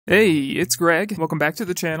Hey, it's Greg. Welcome back to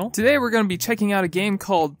the channel. Today we're going to be checking out a game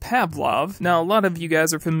called Pavlov. Now, a lot of you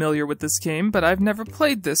guys are familiar with this game, but I've never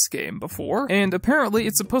played this game before. And apparently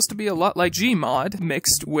it's supposed to be a lot like Gmod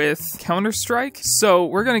mixed with Counter-Strike. So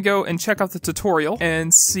we're going to go and check out the tutorial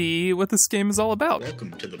and see what this game is all about. Welcome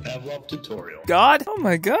to the Pavlov tutorial. God! Oh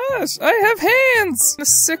my gosh! I have hands! A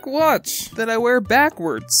sick watch that I wear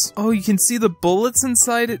backwards. Oh, you can see the bullets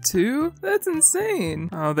inside it too? That's insane.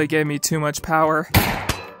 Oh, they gave me too much power.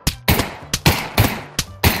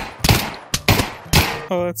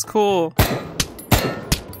 Oh, that's cool.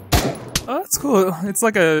 Oh, that's cool. It's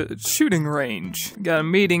like a shooting range. Got a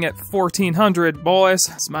meeting at 1400, boys.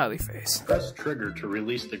 Smiley face. Press trigger to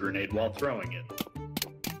release the grenade while throwing it.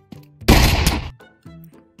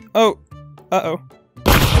 Oh. Uh-oh.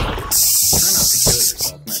 Try not to kill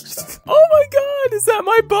yourself next time. Oh my god, is that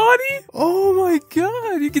my body? Oh my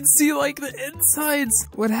god, you can see like the insides.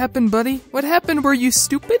 What happened, buddy? What happened? Were you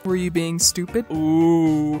stupid? Were you being stupid?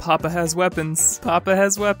 Ooh, Papa has weapons. Papa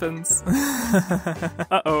has weapons.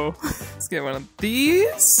 Uh-oh. Let's get one of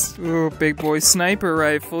these. Ooh, big boy sniper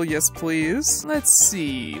rifle, yes please. Let's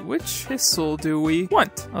see, which pistol do we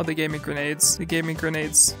want? Oh, they gave me grenades. They gave me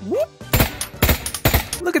grenades. Whoop!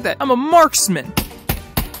 Look at that, I'm a marksman.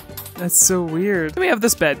 That's so weird. Let me have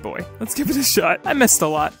this bad boy. Let's give it a shot. I missed a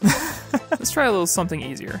lot. Let's try a little something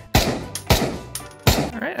easier.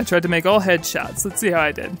 Alright, I tried to make all headshots. Let's see how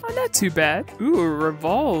I did. Oh, not too bad. Ooh, a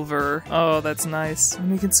revolver. Oh, that's nice.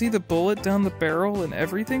 And you can see the bullet down the barrel and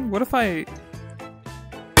everything. What if I...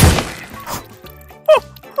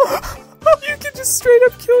 You can just straight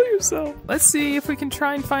up kill yourself. Let's see if we can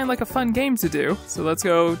try and find like a fun game to do. So let's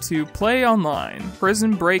go to play online.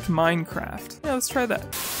 Prison Break Minecraft. Yeah, let's try that.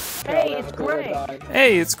 Hey, it's Greg.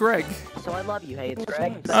 Hey, it's Greg. So I love you. Hey, it's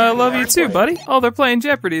Greg. I love you too, buddy. Oh, they're playing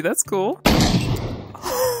Jeopardy. That's cool.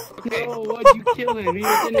 Oh, why'd you kill him? He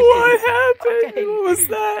was innocent. What happened? Okay. What was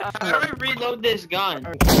that? How do we reload this gun?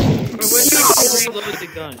 When do we reload the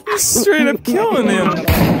gun? You're straight up killing him.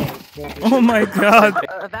 Oh my god.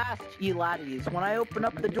 I've asked you laddies, when I open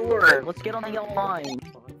up the door, let's get on the yellow line.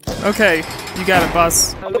 Okay, you got it,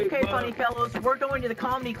 boss. Okay, funny fellows, we're going to the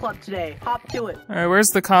comedy club today. Hop to it. Alright, where's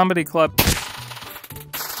the comedy club?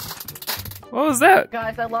 What was that?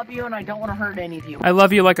 Guys, I love you and I don't want to hurt any of you. I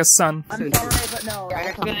love you like a son. I'm sorry, but no. I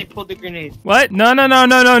accidentally pulled the grenade. What? No,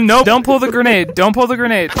 nope. Don't pull the grenade. Don't pull the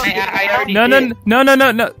grenade. I already No.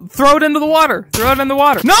 Throw it into the water. Throw it in the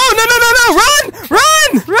water. No.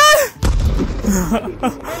 Run!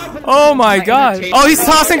 Oh my god. Oh, he's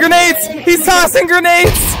tossing grenades. He's tossing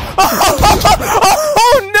grenades.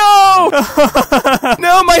 Oh no!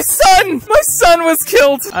 No, my son! My son was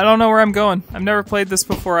killed! I don't know where I'm going. I've never played this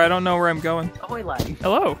before. I don't know where I'm going. Ahoy, laddie.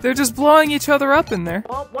 Hello. They're just blowing each other up in there.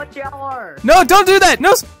 Well, what's your LR? No, don't do that!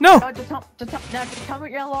 No! No, just tell me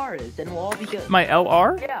what your LR is, and we'll all be good. My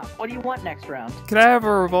LR? Yeah, what do you want next round? Could I have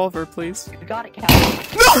a revolver, please? You got it, Captain.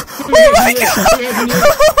 No! Oh my god!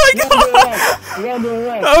 Oh my god!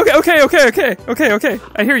 Okay.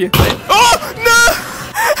 I hear you. Oh, no!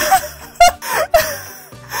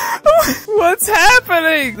 What's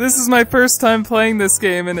happening? This is my first time playing this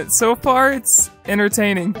game, and so far it's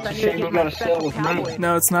entertaining. No,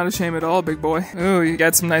 it's not a shame at all, big boy. Ooh, you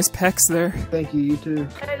got some nice pecs there. Thank you, you too.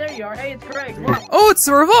 Hey, there you are. Hey, it's Greg. Look. Oh, it's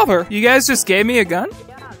a revolver. You guys just gave me a gun?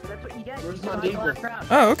 Yeah, that's what you get. Where's You my got the deagle? last round.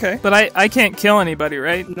 Oh, okay. But I can't kill anybody,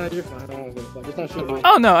 right? No, you're fine. I don't give a fuck. It's not shooting me.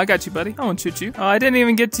 Oh, no, I got you, buddy. I won't shoot you. Oh, I didn't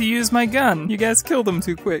even get to use my gun. You guys killed him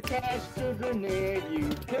too quick.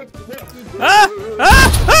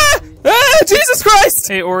 Jesus Christ!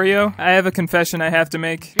 Hey, Oreo, I have a confession I have to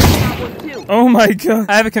make. Oh my god.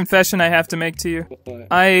 I have a confession I have to make to you.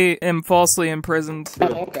 I am falsely imprisoned.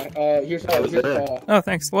 Oh, okay. Here's Oh,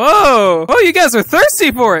 thanks. Whoa! Oh, you guys are thirsty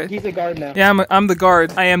for it! he's a guard now. Yeah, I'm the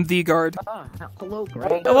guard. I am the guard. Ah, hello,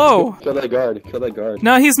 Greg. Hello! Kill that guard. Kill that guard.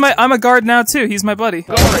 No, I'm a guard now too. He's my buddy.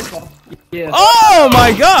 Yeah. Oh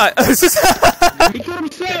my god! He killed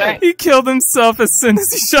himself! He killed himself as soon as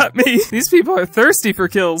he shot me. These people are thirsty for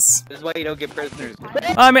kills. This is why you don't get prisoners.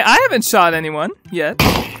 I mean, I haven't shot anyone yet.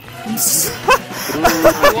 I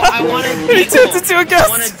want a He turned into a I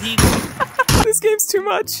want a ghost. deagle. This game's too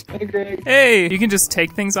much. Hey, Greg. Hey, you can just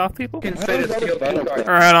take things off people? Alright,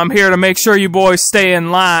 Alright, I'm here to make sure you boys stay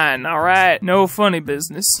in line, alright? No funny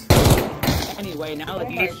business. Anyway, now that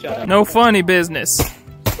you shut up. No funny business.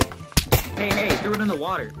 Hey, throw it in the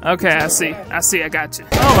water. Okay, I see, I got you.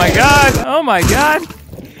 Oh my god!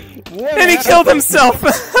 And he killed himself!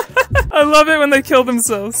 I love it when they kill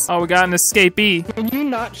themselves. Oh, we got an escapee. Can you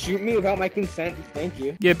not shoot me without my consent? Thank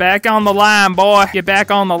you. Get back on the line, boy. Get back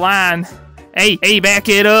on the line. Hey, back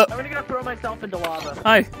it up. I'm gonna go throw myself into lava.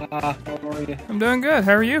 Hi. How are you? I'm doing good.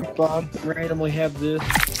 How are you? Bob, randomly have this.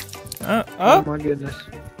 Oh Oh my goodness.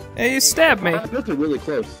 Hey, you stabbed me. Those are really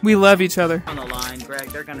close. We love each other. On the line, Greg.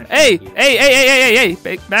 They're gonna. Hey, shoot you.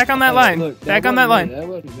 hey. Back on that line. Look, Back on that line. That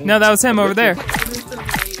wasn't me. No, that was him over there.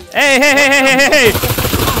 Hey.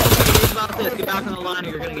 Get back on the line or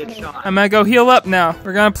you're gonna get shot. I'm gonna go heal up now.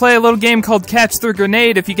 We're gonna play a little game called Catch the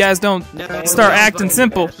Grenade if you guys don't start acting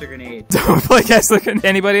simple. Don't play Catch the Grenade.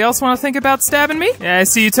 Anybody else want to think about stabbing me? Yeah, I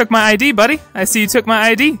see you took my ID, buddy. I see you took my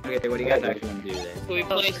ID. Okay, what do you guys actually want to do then? Can we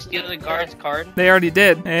play steal the guard's card? They already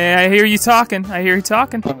did. Hey, I hear you talking. What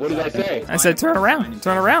did I say? I said turn around.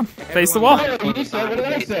 Turn around. Face the wall. What did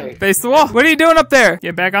I say? Face the wall. What are you doing up there?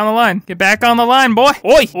 Get back on the line. Get back on the line, boy.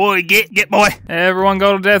 Oi, get, boy. Everyone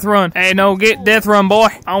go to death run. Hey, no, get death run, boy.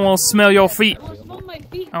 I want to smell your feet.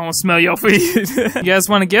 I want to smell your feet. You guys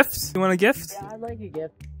want a gift? You want a gift? Yeah, I'd like a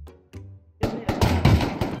gift.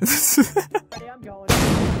 I'm going.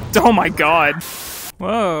 Oh my god.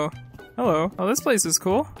 Whoa. Hello. Oh, this place is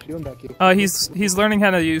cool. Doing back here. He's learning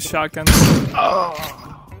how to use shotguns.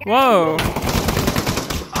 Whoa.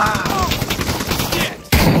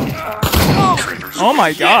 Oh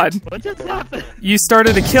my god. What just happened? You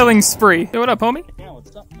started a killing spree. Hey, what up, homie? Yeah,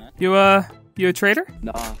 what's up, man? You a traitor?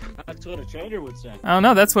 Nah. That's what a trader would say. I don't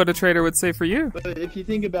know, that's what a traitor would say for you. But if you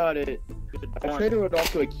think about it, a trader would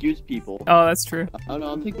also accuse people. Oh, that's true. I don't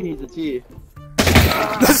know, I'm thinking he's a T.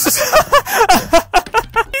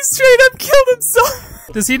 He straight up killed himself.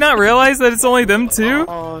 Does he not realize that it's only them two?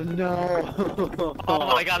 Oh no. Oh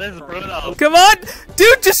my god, this is brutal. Come on!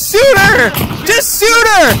 Dude, just shoot her! Just shoot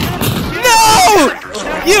her! No!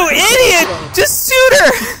 You idiot! Just shoot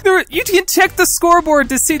her! You can check the scoreboard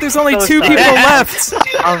to see there's only two people left.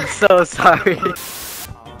 I'm so sorry.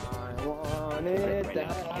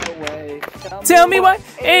 Tell me why?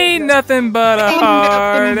 Ain't nothing but a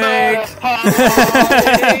heartache.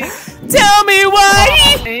 Tell me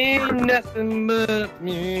why? Ain't nothing but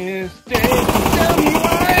mistake.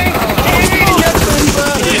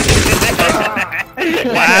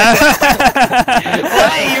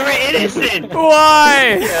 Why? You were innocent.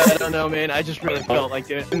 Why? Yeah, I don't know, man. I just really felt like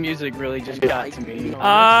it. The music really just got to me.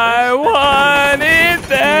 I want it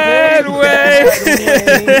that way.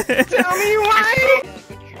 Tell me why.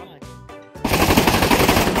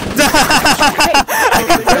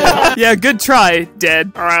 Yeah, good try,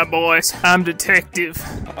 dead. Alright, boys, I'm detective.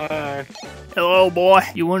 Hello, boy.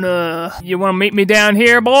 You wanna meet me down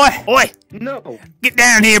here, boy? Oi! No. Get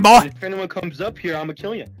down here, boy! If anyone comes up here, I'm gonna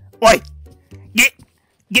kill you. Oi!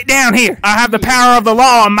 Get down here! I have the power of the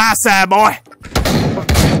law on my side, boy!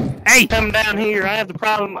 Hey! Come down here. I have the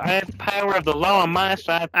power of the law on my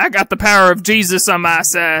side. I got the power of Jesus on my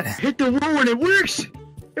side. Hit the wall and it works.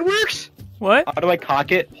 It works. What? How do I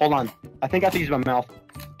cock it? Hold on. I think I have to use my mouth.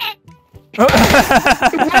 Oh.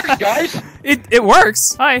 It works, guys. It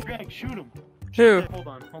works. Hi. Greg, shoot him. Who? Hold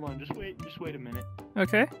on. Just wait a minute.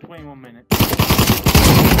 Okay. 21 minutes.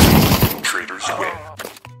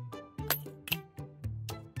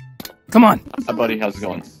 Come on. Hi, buddy. How's it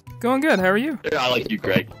going? Going good. How are you? I like you,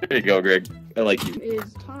 Greg. There you go, Greg. I like you.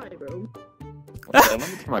 It's time, bro. Let me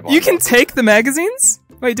turn my volume You can up. take the magazines?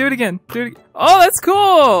 Wait, do it again. Do it again. Oh, that's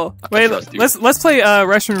cool. Wait, trust you. let's play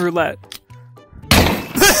Russian roulette.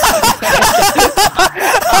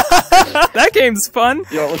 That game's fun.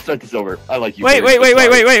 Yo, let's start this over. I like you. Wait. Greg.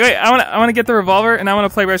 I wanna get the revolver and I wanna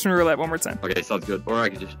play Russian roulette one more time. Okay, sounds good. Or I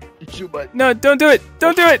can just shoot my. No, don't do it.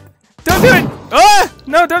 Don't do it. Don't do it. Ah!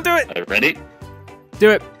 No, don't do it. Ready?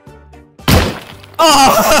 Do it.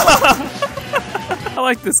 Oh! I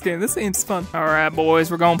like this game. This game's fun. All right, boys,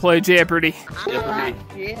 we're gonna play Jeopardy.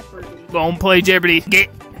 Jeopardy. Gonna play Jeopardy. Get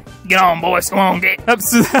on, boys. Come on, get up.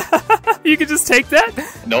 You can just take that.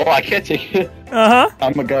 No, I can't take it.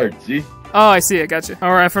 I'm a guard. See? Oh, I see. I got you.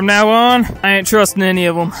 All right, from now on, I ain't trusting any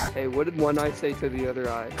of them. Hey, what did one eye say to the other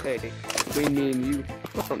eye? Hey, between me and you,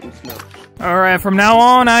 something smells. All right, from now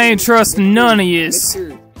on, I ain't trusting none of yous.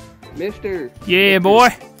 Mister. Yeah, boy.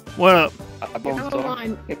 What up? I can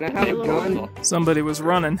I have a gun? Somebody was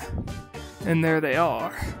running, and there they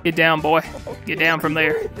are. Get down, boy. Get down from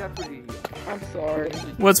there. Jeopardy. I'm sorry.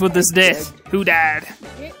 What's with this death? Who died?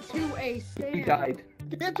 Get to a stand. He died.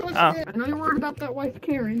 Get to a Oh. stand. I know you're worried about that wife,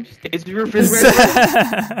 Karen. Is your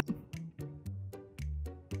refrigerator?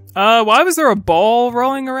 Why was there a ball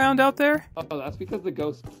rolling around out there? Oh, that's because the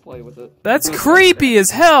ghosts play with it. That's creepy as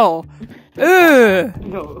hell. Ugh.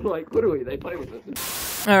 No, like, literally, they play with it.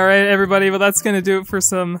 Alright, everybody, well, that's gonna do it for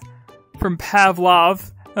some from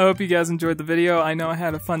Pavlov. I hope you guys enjoyed the video. I know I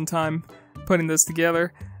had a fun time putting this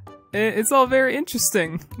together. it's all very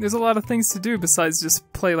interesting. There's a lot of things to do besides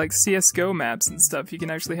just play like CSGO maps and stuff. You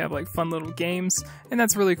can actually have like fun little games, and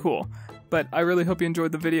that's really cool. But I really hope you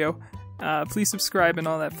enjoyed the video. Please subscribe and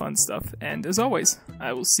all that fun stuff. And as always,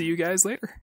 I will see you guys later.